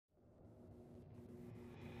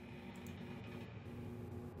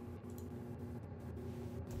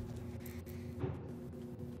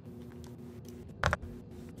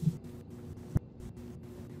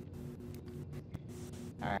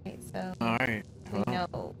So, alright. we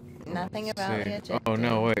know nothing about the objective. Oh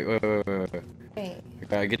no, wait. Wait. We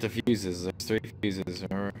gotta get the fuses. There's 3 fuses,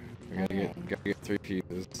 remember? We gotta get 3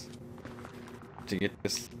 fuses. To get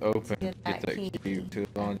this open, Get get that key to the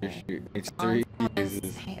laundry chute. It's 3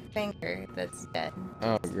 fuses. Finger that's dead.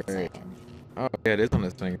 Oh, great. Oh, yeah, it is on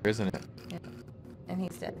his finger, isn't it? Yeah. And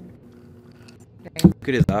he's dead. Look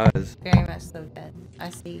at his eyes. Very much so dead. I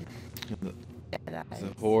see dead eyes.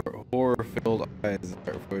 The horror-filled eyes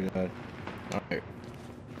before he died. Alright.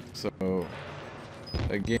 So,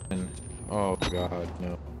 again. Oh, God,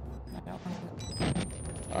 no.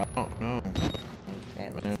 I don't know.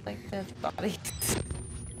 It looks like dead bodies.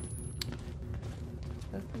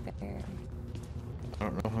 Look there. I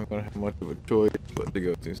don't know if I'm gonna have much of a choice but to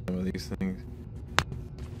go through some of these things.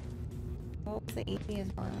 What was the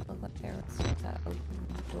easiest one? It looked like there was that open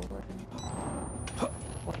door.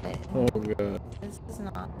 What? Oh god. This is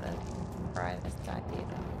not the brightest idea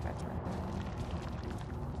I've ever heard.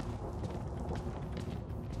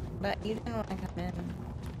 But you didn't want to come in,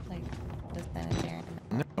 like, the sanitarium.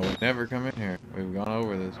 No, we never come in here. We've gone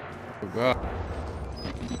over this. Oh god.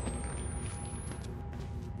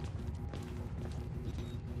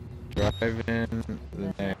 Drive in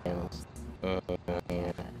the nails.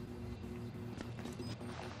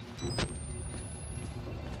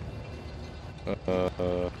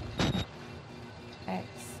 X.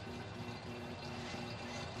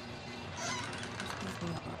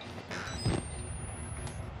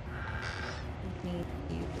 Need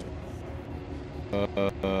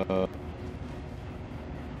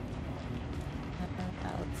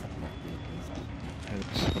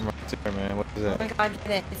I'm right there, man. What is that? Oh my god,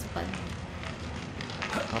 get it. It's fun.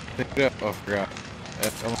 I'll pick it up. Oh, I forgot.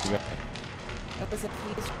 Oh my god. It was a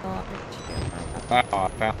fuse for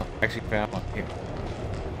Wow, I actually found one here.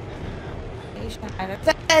 you should hide it.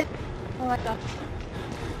 Oh my god.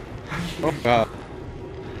 Oh god.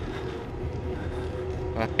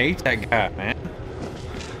 I hate that guy, man.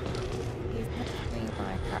 He's not me when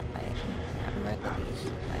I cry. I'm really like, God,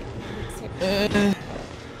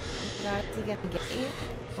 is he gonna get you?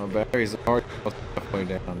 My battery's already halfway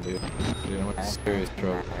down, dude. Dude, I'm in serious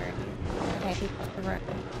trouble. Okay, he left the room.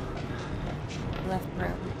 He left the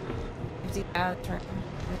room. If he's out of the room,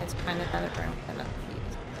 let's find another room with another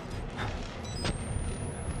fuse.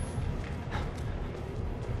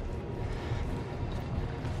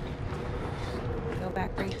 Go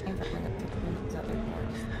back where you came from and open those other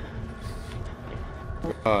doors.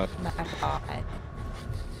 God. My god.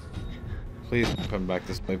 Please don't come back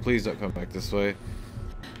this way. Please don't come back this way.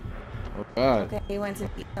 Oh god. Okay, he went to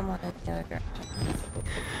beat someone in the other direction.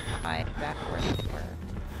 Hide back where they were.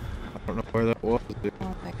 I don't know where that was, dude.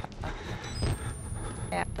 Oh my god.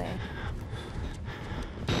 That way.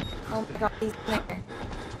 Oh my god, he's there.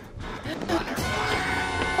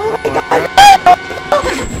 Oh my god!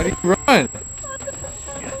 How do you run?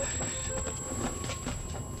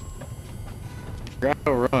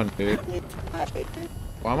 Gotta run, dude.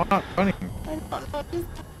 Why am I not running? I don't know, just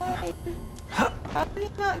hide. How did he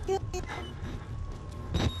not kill you?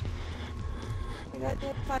 I got to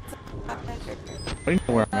find something out there. I don't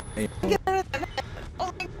know where I'm at. Get out of the bed.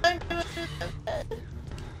 Oh my god, get out of the bed.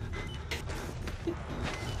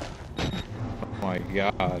 Oh my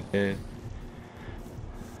god, dude.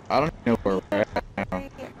 I don't even know where we're at now.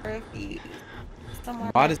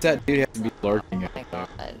 Why does that dude have to be lurking at Oh my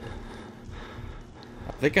god.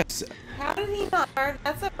 I think I said... How did he not hurt?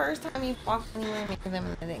 That's the first time you've walked anywhere near them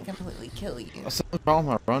and they didn't completely kill you. Something's wrong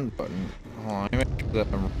with my run button. Hold on, let me make sure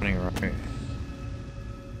that I'm running right.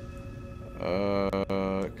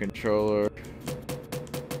 Controller.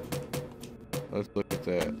 Let's look at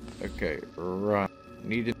that. Okay, run.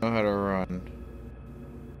 Need to know how to run.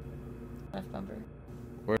 Left bumper.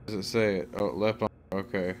 Where does it say it? Oh, left bumper.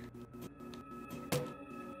 Okay.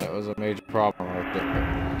 That was a major problem right there.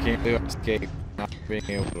 You can't do escape, not being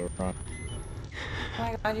able to run. Oh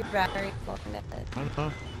my god, your battery's fucking dead. I don't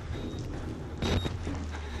know.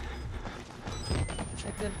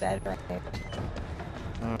 There's a bed right there.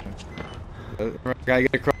 Gotta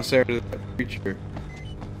get across there to that creature.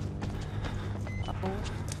 Oh.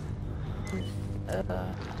 My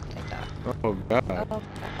god. Oh god. Oh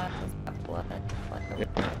god, there's got blood. Yeah.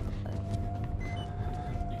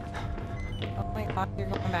 Oh my god, you're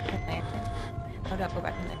going back in there. Oh, don't go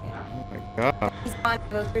back in there. Oh my god. He's gone to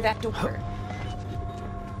go through that door.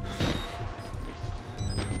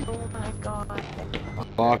 Oh my god.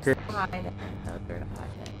 Locker.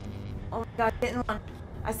 Oh my god, didn't run.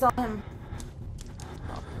 I saw him.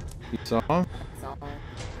 You saw him? I saw him.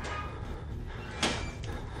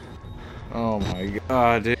 Oh my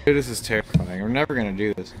god, dude, this is terrifying. We're never gonna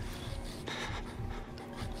do this.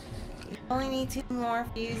 only need 2 more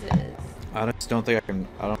fuses. I just don't think I can.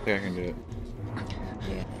 I don't think I can do it.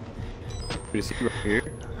 Dude, Is he right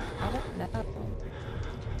here? I don't know.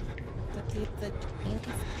 Does he have the chains?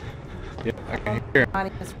 Yeah, I can hear him.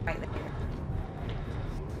 Body was right there.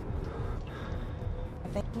 I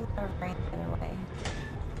think he ran the other way.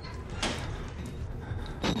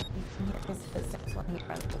 You can hear his footsteps when he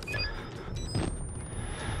runs the floor.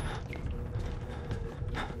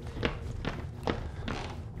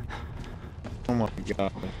 Oh my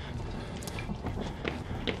god.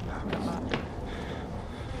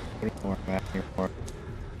 I don't want that anymore.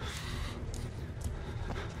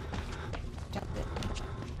 Jump it.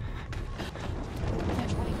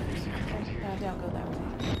 No, don't go that way.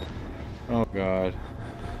 Oh god.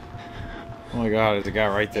 Oh my god, there's a guy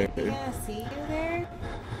right there. Is he gonna see you there?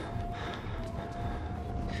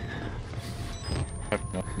 I have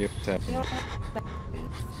no idea what's You happening. don't have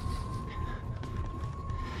batteries.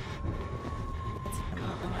 It's him.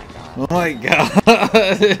 Oh my god. Oh my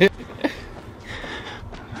god.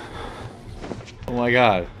 Oh my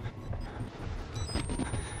god.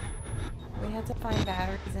 We had to find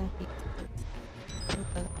batteries and pieces.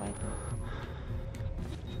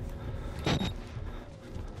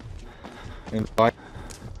 Invite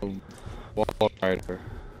a wall rider.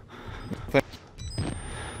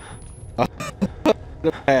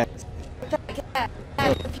 The pass.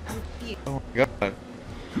 Oh my god. I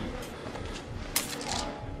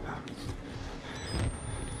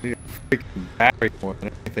need a freaking battery more than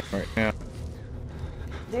anything right now.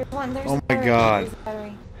 There's one. There's Oh a my battery, god. There's a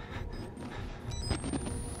battery.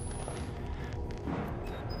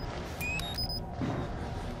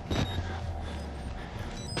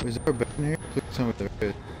 Is there a bed in here? Please tell me there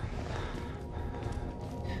is.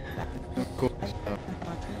 Of course. Oh,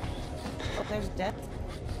 there's death.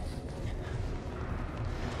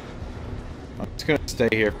 I'm just gonna stay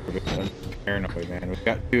here for a bit. I'm just paranoid, man. We've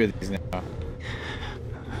got 2 of these now.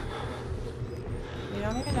 We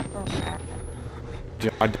don't even know where we're at.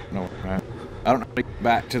 Dude, I don't know where I'm at. I don't know how to get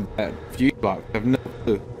back to that fuse box. I have no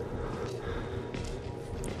clue.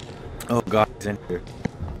 Oh god, he's in here.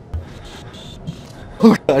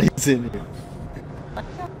 Oh god, he's in here. I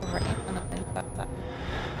got the rain on the inside.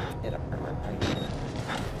 Get up right here.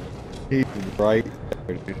 He's right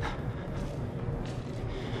there, dude.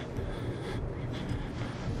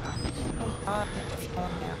 Oh god, it's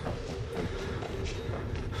going down.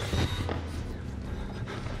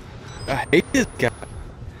 I hate this guy.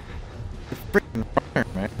 The freaking runner,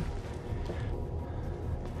 man.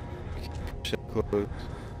 Push it close.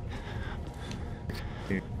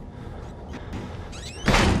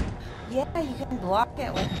 Yeah, you can block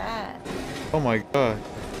it with that. Oh my god.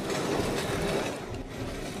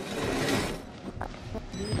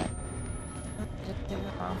 Just give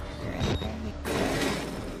it off your anything.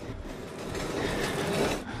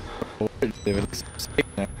 Oh, it looks safe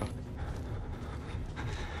now.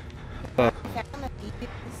 Found the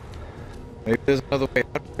fuse. Maybe there's another way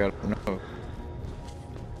out. I don't know.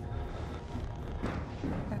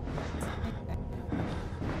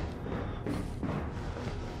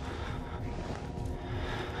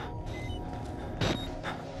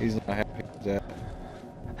 He's not happy with that.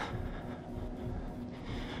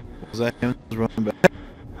 Was that him just running back?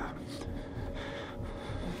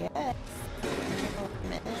 I guess.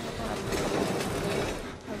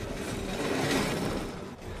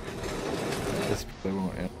 This probably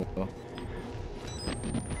won't end well.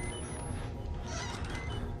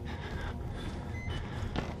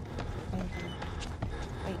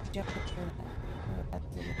 Wait, jump up through that.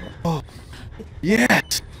 Oh,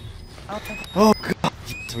 yes! Okay, Oh god,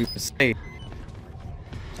 yes, we were safe.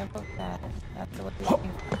 jump up that. That's what we're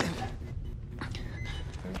looking for.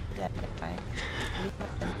 Where's the dead guy? We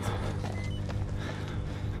have been dead.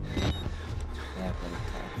 Yeah, really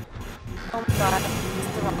tough. Oh my god,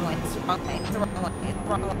 it's the wrong way, it's the wrong way, it's the wrong way, it's the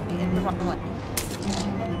wrong way, it's the wrong way.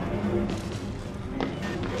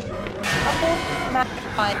 Oh my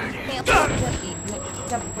god, you can't stop jumping.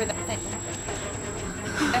 Jump over that thing.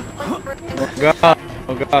 Oh god,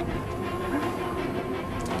 oh god.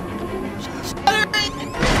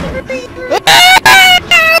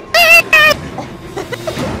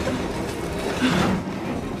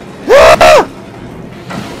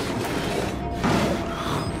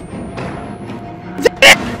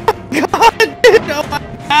 God, dude, oh my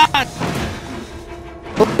god!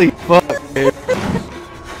 Holy fuck, dude. Oh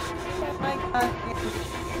my god.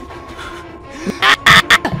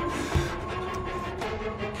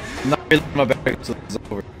 I'm not reloading my battery until this is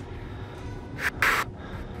over.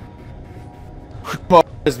 My heart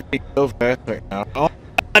is beating so fast right now. Oh,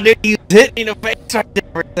 dude, you hit me in the face right there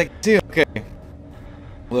for a second too. Okay.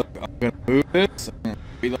 Look, I'm gonna move this and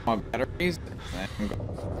reload my batteries, and I'm gonna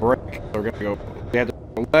break. We're gonna go. We have to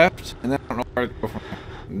go left, and then I don't know where to go from there.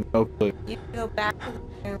 No clue. You go back to the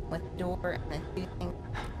room with the door and then two things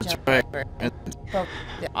That's jump right. over and go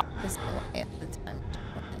the opposite way at the time.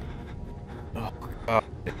 Oh god.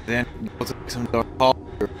 Then it was like some dark hall,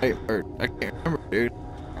 right? Or I can't remember, dude.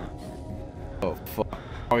 Oh fuck.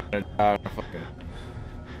 I'm gonna die in a fucking.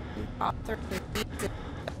 Author repeats it.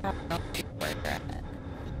 I don't know where you're at.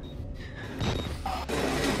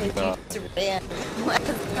 Because you ran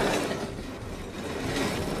last time.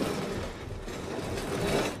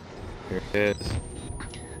 Here it is.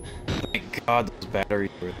 Thank god those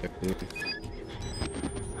batteries were there, dude.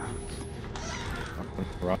 I'm gonna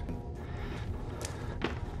run.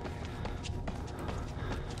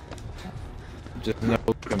 Just no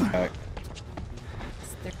come back.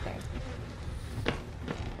 They're there.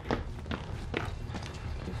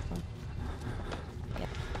 Yep.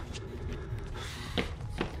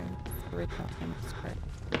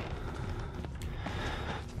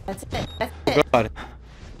 That's it. That's it. Oh god.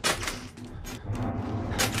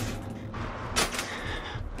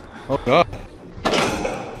 Oh god.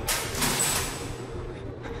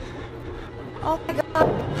 Oh my god.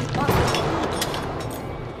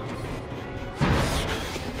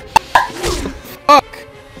 Fuck!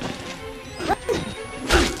 Doesn't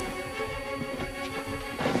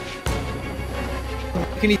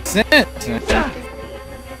make any sense, man.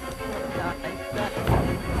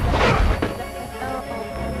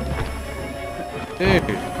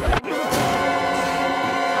 Dude.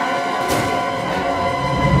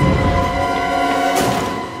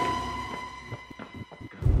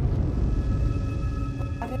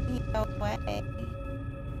 How did he go away?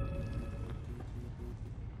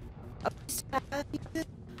 Oh, stop. Get in there.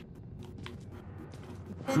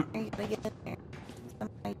 You gotta get in there.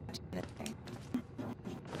 Somebody got to get in there.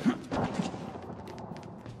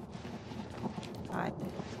 God.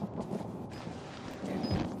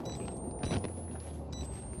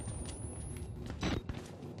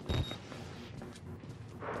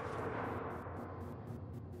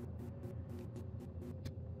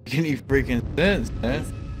 Any freaking sense, man.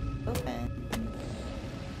 Open.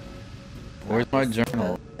 Where's my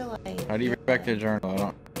journal? How do you read back to the journal? I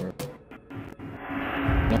don't remember.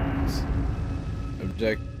 Notes.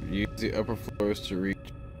 Object. Use the upper floors to reach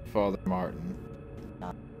Father Martin.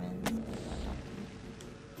 Oh.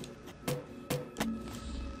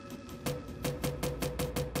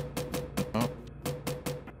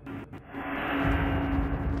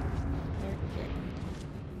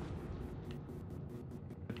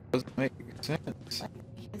 It doesn't make sense.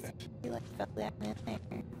 He like fell down in there.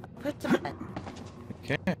 Push the button. I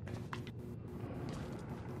can't.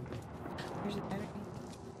 There's a battery.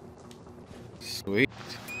 Sweet.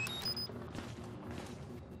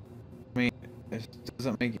 I mean, this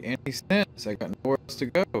doesn't make any sense. I got nowhere else to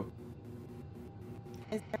go.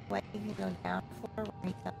 Is there a way you can go down the floor where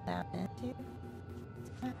he fell down into?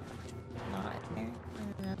 Not there.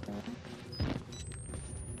 Another one.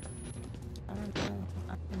 I don't know.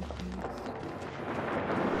 I'm confused.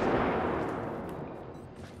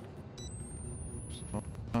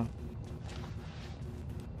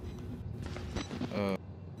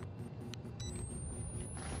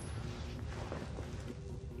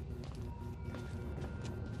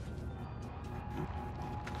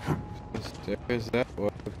 There's that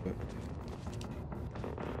one.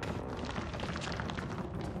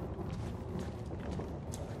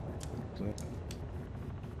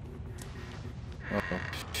 Oh,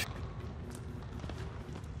 shit.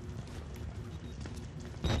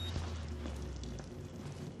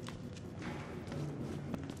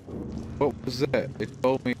 What was that? It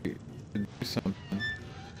told me to do something.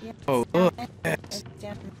 Yeah, Oh, look. Yes. It's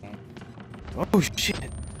down there. Oh, shit.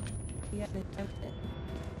 You have to jump it.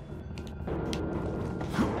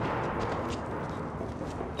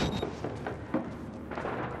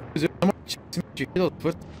 Is there someone chasing me? Did you hear those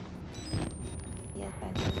foot? Yes, I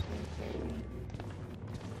know. It's scary.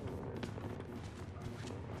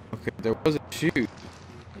 Okay, there was a chute. Did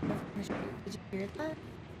you hear that?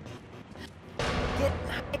 Get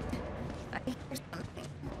hide. I hear something.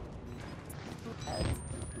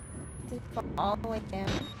 Did it fall all the way down?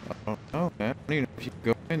 I don't know, man. I don't even know if you can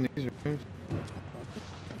go in these rooms.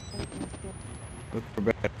 Look for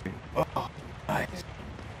battery. Oh, nice.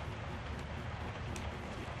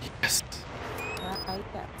 Yes. Wow,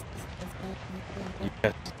 yes.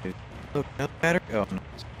 Yes, dude. Look, no battery. Oh, no.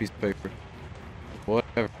 It's a piece of paper.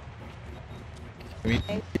 Whatever. Give me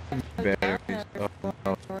batteries.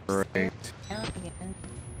 Oh, great.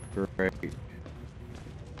 Great.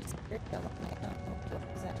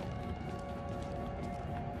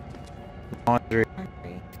 laundry.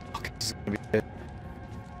 Laundry. Fuck, this is gonna be it.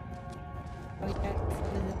 Oh, yeah, it's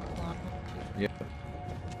laundry. Yep.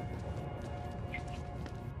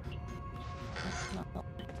 That's not all.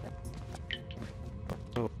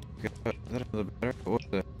 Oh, God. Is that another better? What's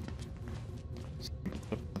that?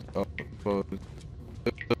 Oh,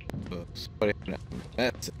 somebody had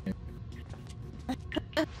that's it.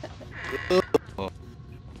 Oh.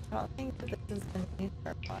 I don't think that this has been used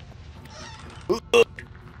for a while.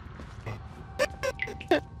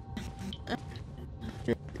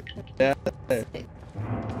 Yeah, I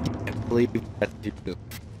can't believe that you just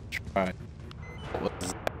tried.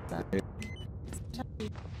 What's that? Sometimes you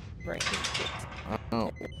break it. I don't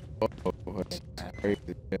know. Oh, that's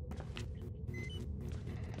crazy. Yeah.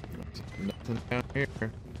 Nothing down here.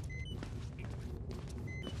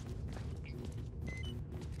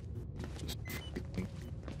 Just freaking.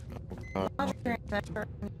 Oh, God. Laundry, remember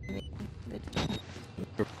me.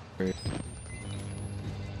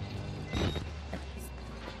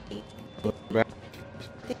 Look back.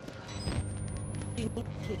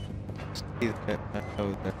 See that? I know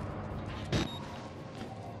that.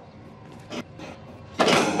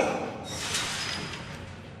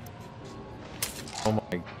 Oh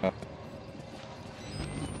my God.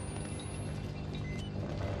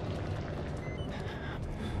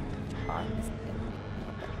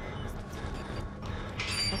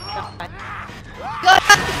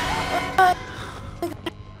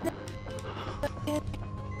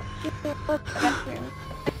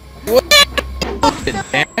 What?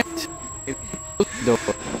 Damn it! It closed the door.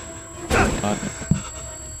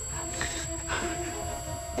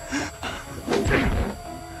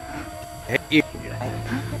 Hey, you.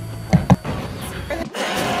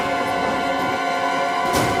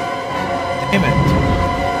 Damn it!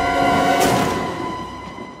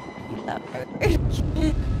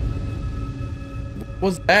 What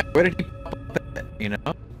was that? Where did he pop up at? You know? I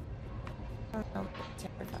don't know, it's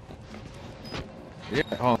terrifying.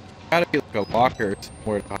 Yeah, hold on. Gotta be like a locker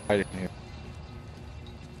somewhere to hide in here.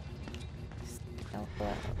 No,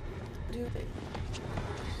 do it.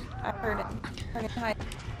 I heard it. Hurry, hide.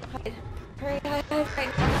 Hide. Hurry, hide, hide,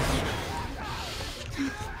 hide.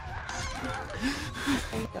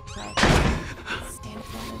 There you go, hide. Stand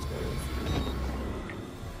on those roofs.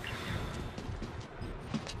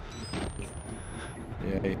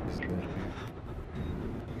 Yeah, he's there.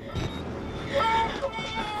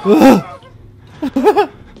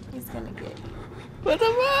 He's gonna get you. What the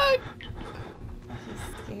fuck? He's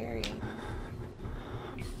scary.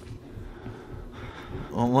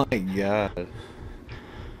 Oh my God.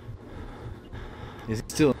 Is he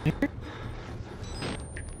still in here?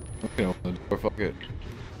 I'm gonna open the door, fuck it.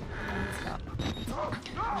 No, he's not.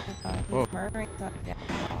 Oh my God, he's Whoa. murdering something.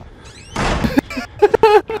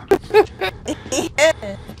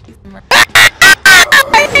 He's murdering.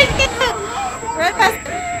 Run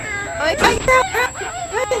faster! Oh my God,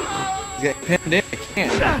 run! He's got pinned in, I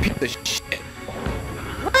can't. Piece of shit.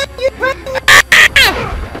 Run! You're running!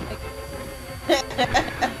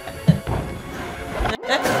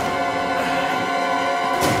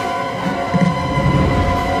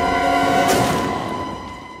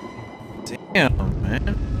 Damn, man.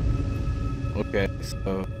 Okay,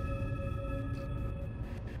 so.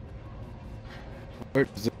 Where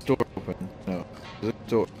does this door open? No. This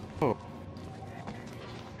door. Oh.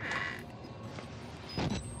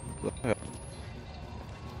 What the hell?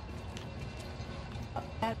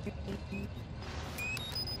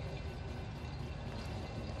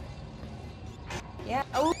 Yeah.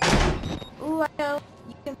 Oh. Ooh, I know.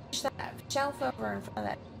 You can push that shelf over in front of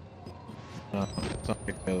that. No, it's not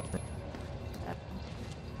like the other room.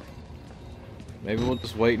 Maybe we'll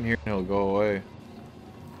just wait in here and he'll go away.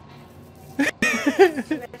 Too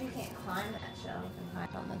bad you can't climb that shelf and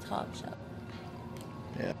hide on the top shelf.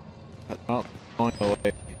 Yeah. That's not going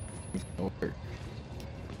away. It's gonna work.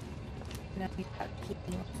 No, you got to keep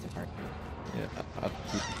me to work. Yeah, I'll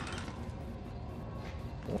keep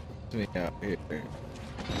wants me out here.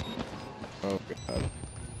 Oh God.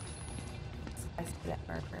 I see that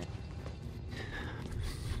marker.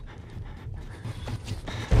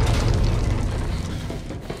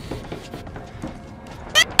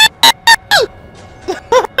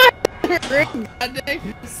 God dang.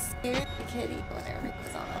 You scared the kitty whenever he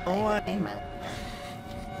was on the Oh, leg. I- In my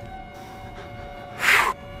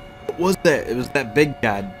What was that? It was that big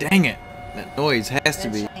guy. Dang it. That noise has to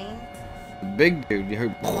be. chains? The big dude. You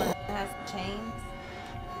heard. The one that has the chains?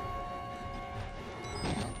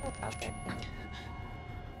 Oh, out there.